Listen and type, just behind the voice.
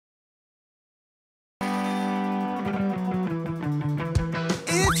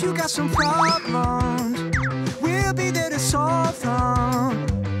if you got some problems, we'll be there to solve them.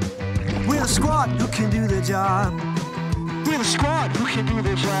 We're a squad who can do the job. We're a squad who can do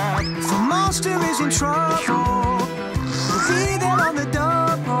the job. If the monster is in trouble, we'll be there on the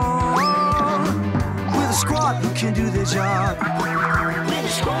double. We're the squad who can do the job. We're the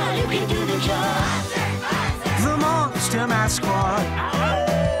squad who can do the job. The Monster Math Squad.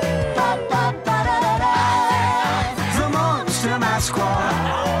 The Monster Math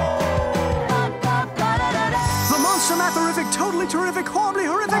Squad. The Monster Math Horrific, Totally Terrific, Horribly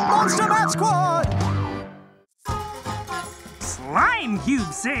Horrific Monster Math Squad. Slime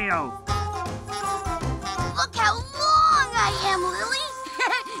cube sale. Look how long I am, Lily.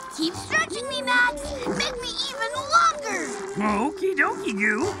 Keep stretching me, Max. Make me even longer. Okie dokie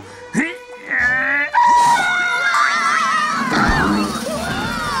goo.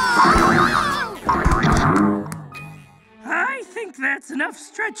 I think that's enough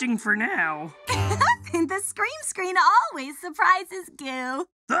stretching for now. The Scream Screen always surprises Goo.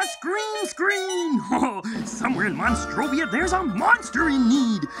 The Scream Screen! Oh, somewhere in Monstrovia, there's a monster in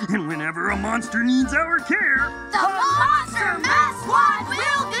need. And whenever a monster needs our care, The Monster Math Squad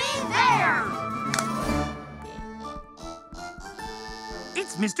will be there.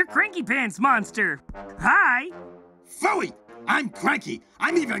 it's Mr. Cranky Pants Monster. Hi. Phooey! I'm cranky.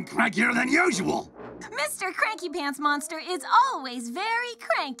 I'm even crankier than usual. Mr. Cranky Pants Monster is always very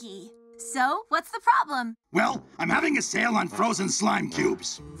cranky. So, what's the problem? Well, I'm having a sale on frozen slime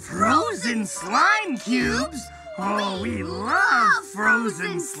cubes. Frozen slime cubes? Oh, we love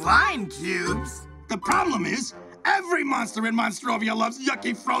frozen slime cubes. The problem is, every monster in Monstrovia loves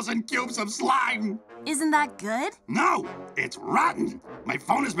yucky frozen cubes of slime. Isn't that good? No, it's rotten. My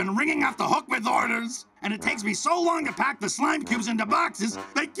phone has been ringing off the hook with orders, and it takes me so long to pack the slime cubes into boxes,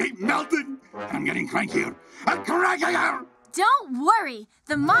 they keep melting. And I'm getting crankier and crankier. Don't worry.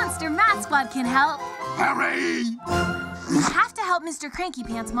 The Monster Math Squad can help. Hurry! We have to help Mr. Cranky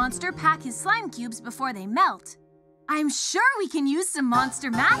Pants Monster pack his slime cubes before they melt. I'm sure we can use some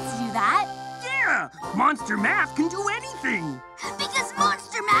monster math to do that. Yeah, Monster Math can do anything. Because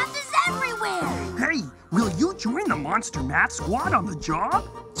Monster Math is everywhere. Hey, will you join the Monster Math Squad on the job?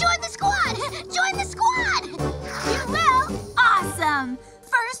 Join the squad. Join the squad. You will? Awesome.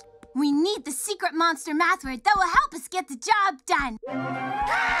 First, we need the secret monster math word that will help us get the job done.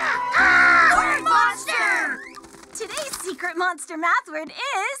 Word monster! Today's secret monster math word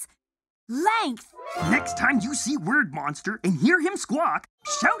is length. Next time you see Word Monster and hear him squawk,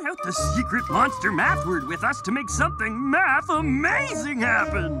 shout out the secret monster math word with us to make something math amazing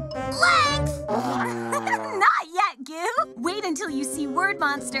happen. Length! Not yet, Goo. Wait until you see Word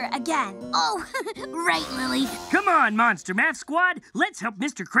Monster again. Oh, right, Lily. Come on, Monster Math Squad. Let's help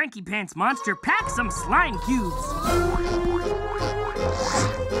Mr. Cranky Pants Monster pack some slime cubes.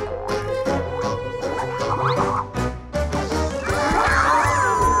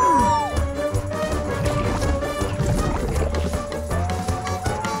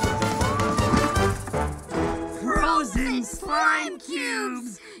 Frozen slime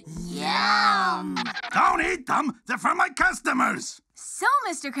cubes. Yum! Don't eat them. They're for my customers. So,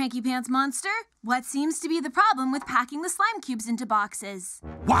 Mr. Cranky Pants Monster, what seems to be the problem with packing the slime cubes into boxes?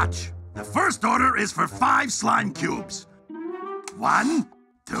 Watch. The first order is for 5 slime cubes. 1,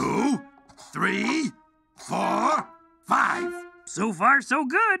 2, 3, 4, 5. So far, so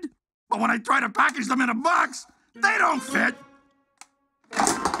good. But when I try to package them in a box, they don't fit.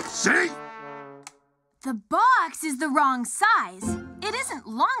 See? The box is the wrong size. It isn't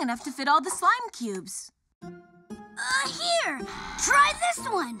long enough to fit all the slime cubes. Here, try this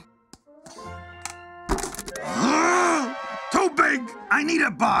one. Too big. I need a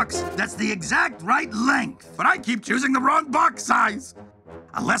box that's the exact right length, but I keep choosing the wrong box size.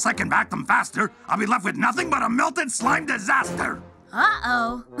 Unless I can pack them faster, I'll be left with nothing but a melted slime disaster.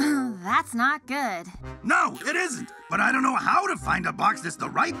 Uh-oh, that's not good. No, it isn't, but I don't know how to find a box that's the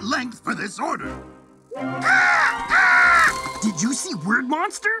right length for this order. Did you see Word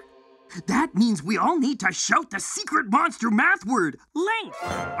Monster? That means we all need to shout the secret monster math word, length.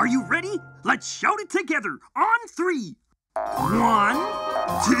 Are you ready? Let's shout it together on 3. 1,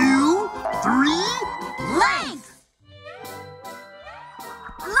 2, 3. Length!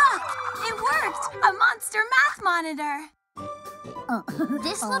 Look, it worked! A monster math monitor.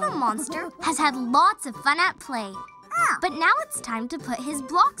 This little monster has had lots of fun at play. But now it's time to put his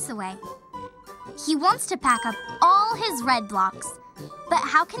blocks away. He wants to pack up all his red blocks. But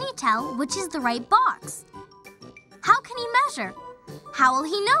how can he tell which is the right box? How can he measure? How will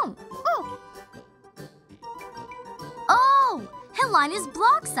he know? Oh, he'll line his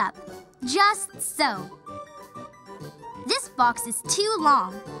blocks up. Just so. This box is too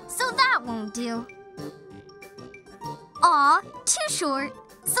long, so that won't do. Aw, too short,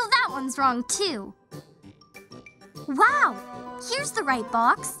 so that one's wrong too. Wow, here's the right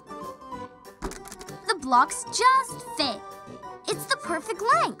box. The blocks just fit. It's the perfect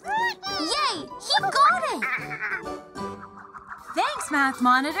length. Yay, he got it! Thanks, Math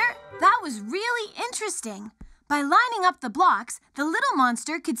Monitor. That was really interesting. By lining up the blocks, the little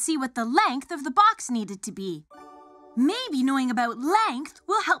monster could see what the length of the box needed to be. Maybe knowing about length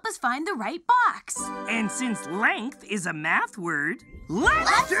will help us find the right box. And since length is a math word,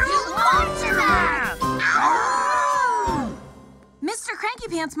 let's do monster math! Mr. Cranky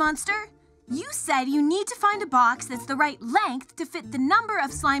Pants Monster, you said you need to find a box that's the right length to fit the number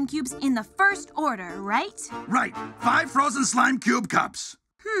of slime cubes in the first order, right? Right. 5 frozen slime cube cups.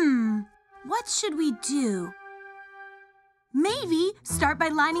 What should we do? Maybe start by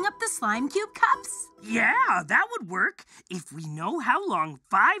lining up the slime cube cups? Yeah, that would work. If we know how long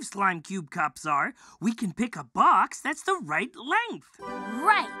 5 slime cube cups are, we can pick a box that's the right length.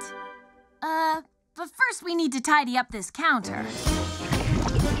 Right. But first we need to tidy up this counter.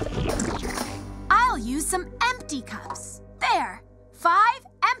 I'll use some empty cups. There, 5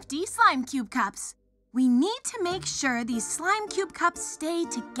 empty slime cube cups. We need to make sure these slime cube cups stay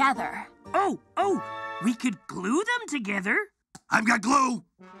together. Oh, we could glue them together. I've got glue.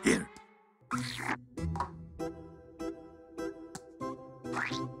 Here.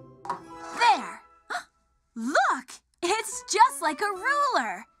 There. Look, it's just like a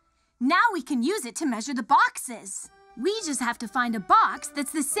ruler. Now we can use it to measure the boxes. We just have to find a box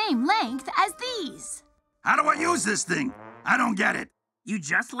that's the same length as these. How do I use this thing? I don't get it. You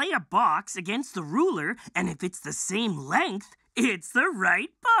just lay a box against the ruler, and if it's the same length, it's the right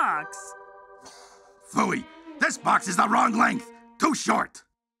box. Phooey, this box is the wrong length. Too short.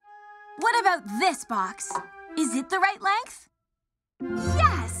 What about this box? Is it the right length?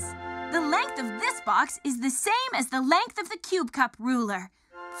 Yes! The length of this box is the same as the length of the cube cup ruler.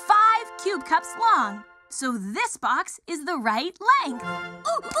 5 cube cups long. So this box is the right length.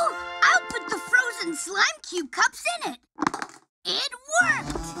 Ooh, I'll put the frozen slime cube cups in it. It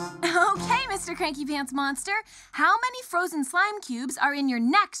worked! Okay, Mr. Cranky Pants Monster. How many frozen slime cubes are in your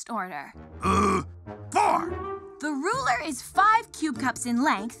next order? 4. The ruler is 5 cube cups in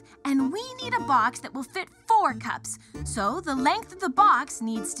length, and we need a box that will fit 4 cups. So the length of the box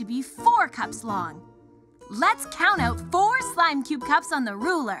needs to be 4 cups long. Let's count out 4 slime cube cups on the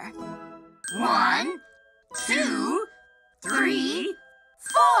ruler. 1, 2, 3,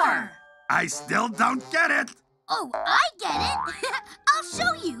 4. I still don't get it. Oh, I get it. I'll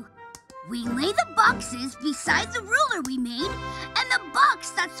show you. We lay the boxes beside the ruler we made, and the box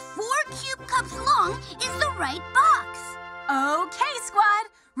that's 4 cube cups long is the right box. Okay, squad.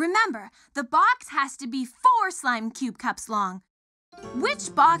 Remember, the box has to be 4 slime cube cups long.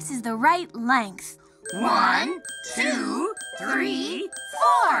 Which box is the right length? 1, 2, 3,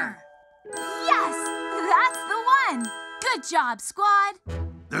 4. Yes, that's the one. Good job, squad.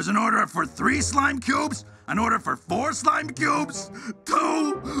 There's an order for 3 slime cubes, an order for 4 slime cubes, 2.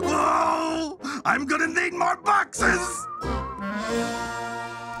 Oh, I'm gonna need more boxes.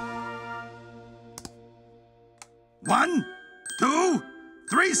 1, 2,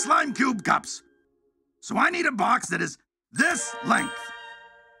 3 slime cube cups. So I need a box that is this length.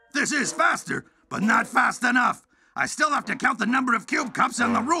 This is faster, but not fast enough. I still have to count the number of cube cups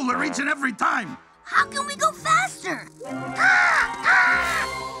on the ruler each and every time. How can we go faster?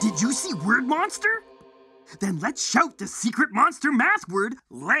 Did you see word monster? Then let's shout the secret monster math word,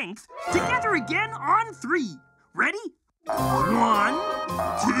 length, together again on 3. Ready? 1,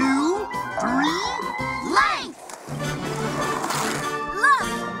 2, 3. Length! Look,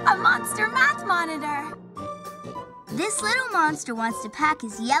 a monster math monitor. This little monster wants to pack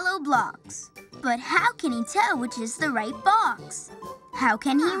his yellow blocks. But how can he tell which is the right box? How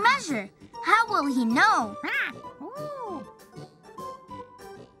can he measure? How will he know?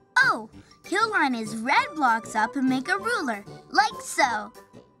 Oh, he'll line his red blocks up and make a ruler, like so.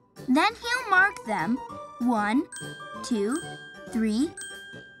 Then he'll mark them 1, 2, 3,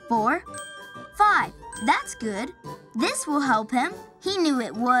 4, 5. That's good. This will help him. He knew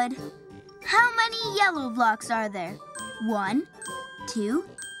it would. How many yellow blocks are there? 1, 2,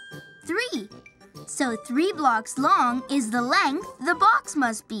 3. So 3 blocks long is the length the box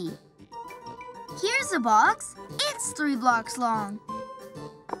must be. Here's a box. It's 3 blocks long.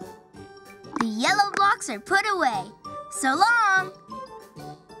 The yellow blocks are put away. So long!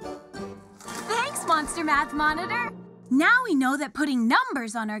 Thanks, Monster Math Monitor. Now we know that putting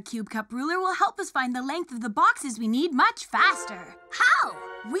numbers on our cube cup ruler will help us find the length of the boxes we need much faster. How?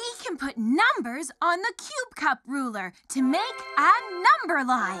 We can put numbers on the cube cup ruler to make a number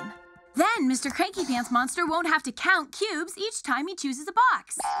line. Then Mr. Cranky Pants Monster won't have to count cubes each time he chooses a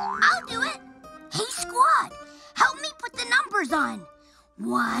box. I'll do it. Hey, Squad, help me put the numbers on.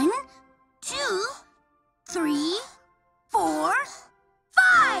 1, 2, 3, 4,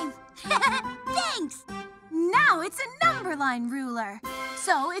 5. Thanks. Now it's a number line ruler.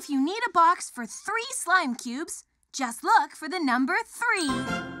 So if you need a box for 3 slime cubes, just look for the number 3.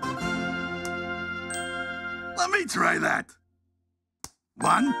 Let me try that.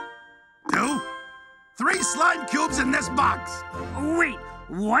 1, 2, 3 slime cubes in this box. Wait,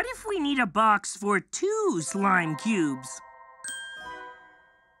 what if we need a box for 2 slime cubes?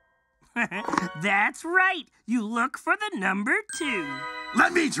 That's right. You look for the number 2.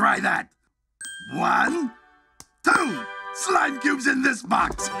 Let me try that. 1, 2 slime cubes in this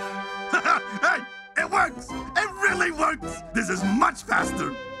box. Hey, it works. It really works. This is much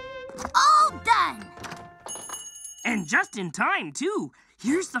faster. All done. And just in time, too.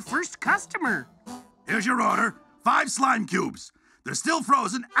 Here's the first customer. Here's your order. 5 slime cubes. They're still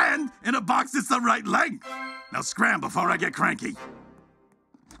frozen and in a box that's the right length. Now scram before I get cranky.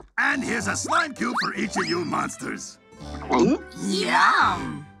 And here's a slime cube for each of you monsters.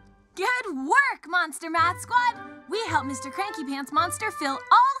 Yum! Good work, Monster Math Squad! We helped Mr. Cranky Pants Monster fill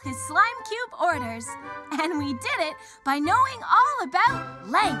all his slime cube orders. And we did it by knowing all about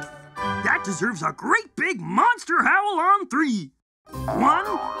length. That deserves a great big monster howl on 3. 1,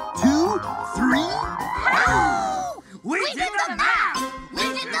 2, 3. Howl! We did the math! We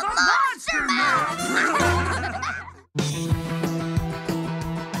did the monster math!